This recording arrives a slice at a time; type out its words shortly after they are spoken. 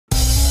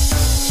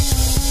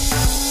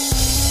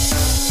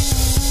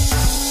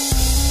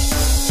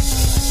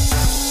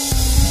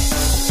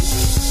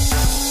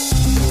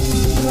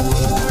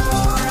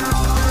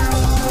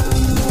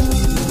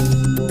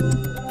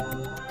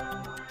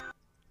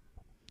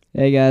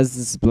Hey guys,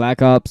 this is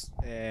Black Ops,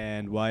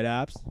 And White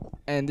Apps.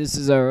 and this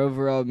is our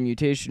overall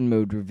mutation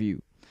mode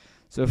review.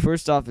 So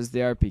first off is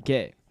the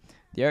RPK.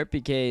 The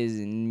RPK is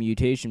in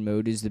mutation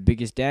mode is the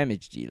biggest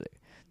damage dealer.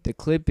 The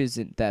clip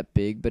isn't that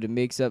big, but it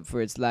makes up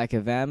for its lack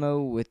of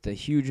ammo with a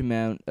huge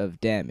amount of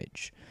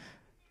damage.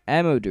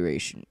 Ammo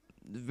duration.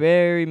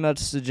 Very much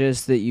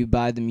suggests that you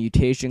buy the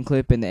mutation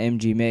clip and the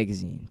MG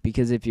magazine,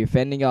 because if you're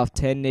fending off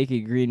 10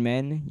 naked green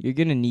men, you're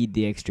gonna need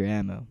the extra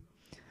ammo.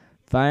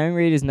 Firing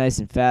rate is nice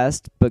and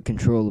fast, but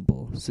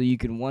controllable, so you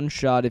can one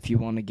shot if you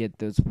want to get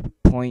those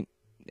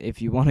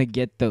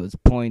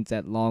points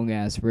at long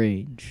ass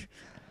range.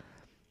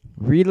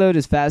 Reload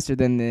is faster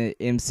than the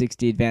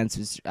M60 Advance,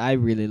 which I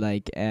really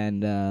like,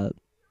 and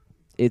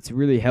it's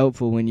really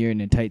helpful when you're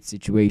in a tight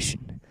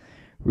situation.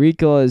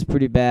 Recoil is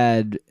pretty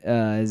bad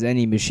as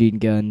any machine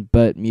gun,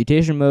 but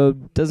mutation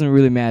mode doesn't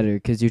really matter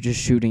because you're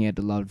just shooting at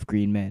a lot of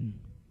green men.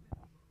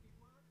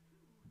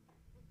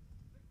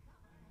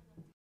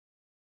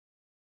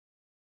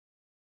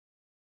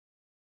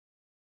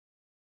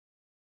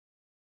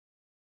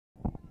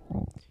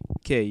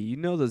 Okay, you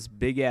know those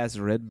big ass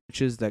red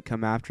bitches that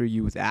come after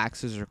you with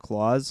axes or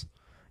claws?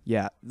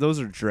 Yeah, those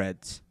are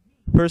dreads.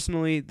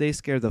 Personally, they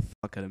scare the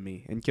fuck out of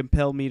me and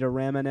compel me to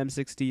ram an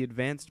M60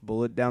 advanced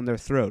bullet down their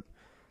throat.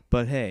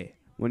 But hey,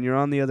 when you're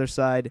on the other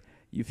side,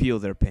 you feel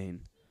their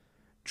pain.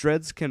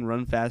 Dreads can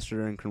run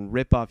faster and can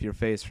rip off your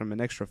face from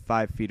an extra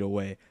 5 feet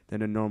away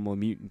than a normal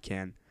mutant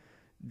can.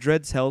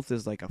 Dread's health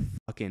is like a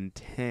fucking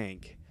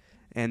tank,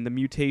 and the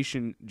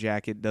mutation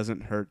jacket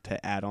doesn't hurt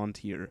to add on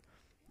to your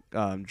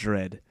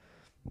Dread,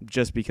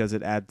 just because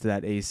it adds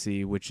that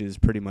AC, which is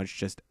pretty much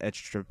just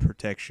extra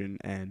protection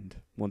and,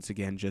 once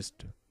again,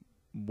 just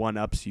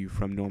one-ups you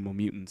from normal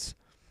mutants.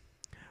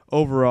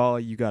 Overall,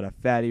 you got a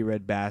fatty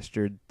red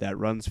bastard that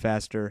runs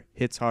faster,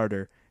 hits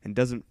harder, and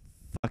doesn't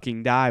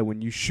fucking die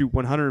when you shoot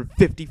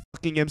 150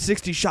 fucking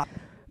M60 shots.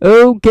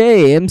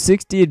 Okay,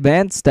 M60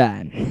 Advanced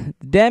time.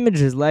 The damage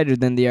is lighter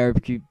than the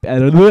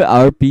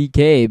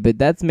RPK, but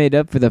that's made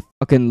up for the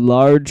fucking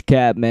large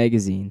cap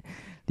magazine.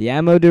 The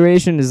ammo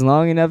duration is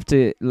long enough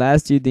to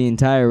last you the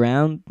entire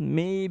round,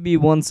 maybe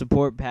one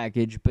support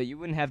package, but you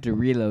wouldn't have to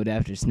reload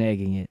after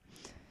snagging it.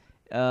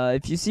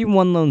 If you see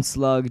one lone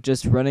slug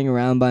just running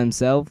around by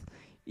himself,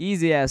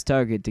 easy ass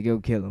target to go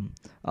kill him.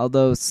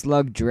 Although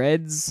slug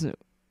dreads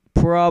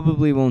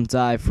probably won't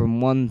die from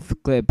one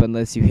clip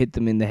unless you hit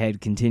them in the head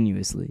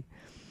continuously.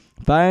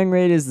 Firing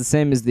rate is the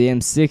same as the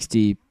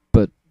M60,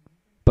 but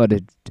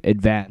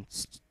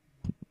advanced.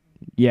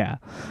 Yeah.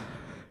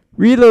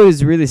 Reload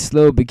is really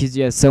slow because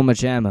you have so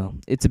much ammo.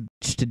 It's a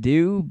bitch to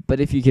do, but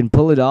if you can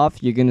pull it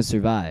off, you're gonna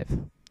survive.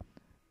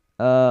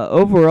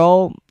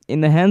 Overall,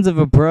 in the hands of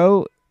a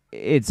pro,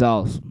 it's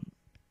awesome.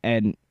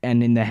 And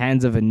in the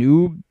hands of a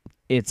noob,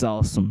 it's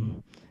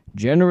awesome.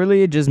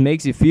 Generally, it just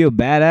makes you feel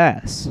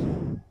badass.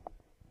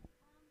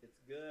 It's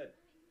good.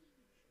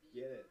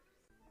 Get it.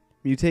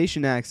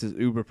 Mutation acts as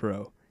Uber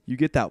Pro. You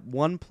get that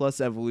 1 plus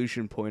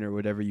evolution point or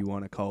whatever you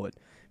want to call it,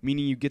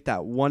 meaning you get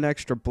that one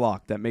extra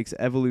block that makes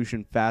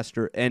evolution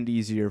faster and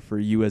easier for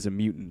you as a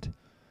mutant.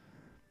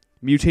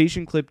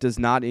 Mutation clip does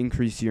not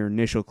increase your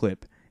initial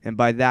clip, and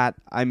by that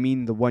I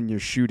mean the one you're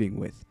shooting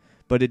with,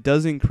 but it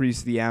does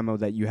increase the ammo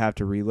that you have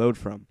to reload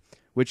from,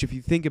 which if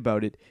you think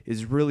about it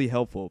is really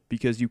helpful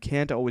because you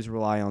can't always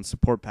rely on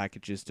support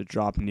packages to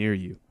drop near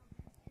you.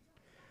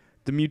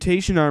 The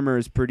mutation armor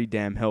is pretty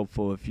damn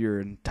helpful if you're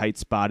in a tight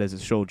spot as a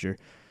soldier.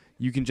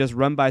 You can just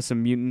run by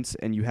some mutants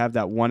and you have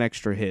that one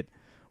extra hit.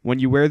 When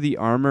you wear the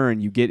armor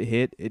and you get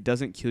hit, it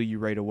doesn't kill you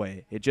right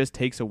away. It just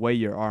takes away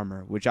your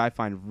armor, which I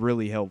find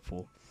really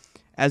helpful.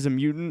 As a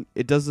mutant,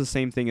 it does the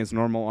same thing as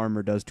normal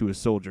armor does to a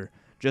soldier,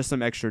 just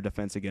some extra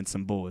defense against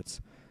some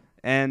bullets.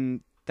 And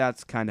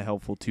that's kind of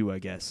helpful too, I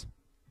guess.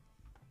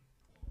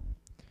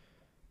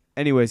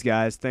 Anyways,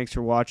 guys, thanks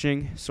for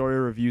watching. Sorry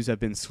reviews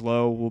have been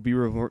slow. We'll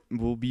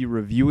be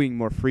reviewing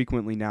more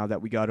frequently now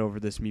that we got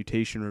over this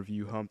mutation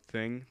review hump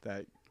thing.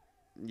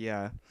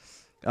 The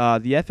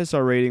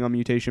FSR rating on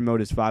mutation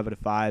mode is 5 out of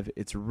 5.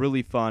 It's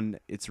really fun,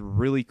 it's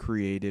really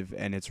creative,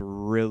 and it's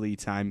really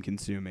time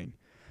consuming.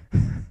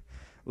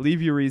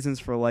 Leave your reasons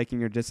for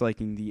liking or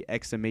disliking the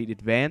XM8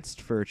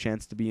 Advanced for a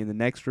chance to be in the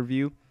next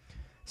review.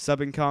 Sub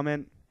and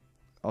comment.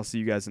 I'll see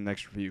you guys in the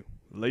next review.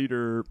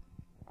 Later.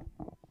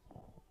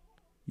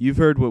 You've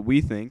heard what we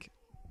think.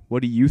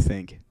 What do you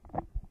think?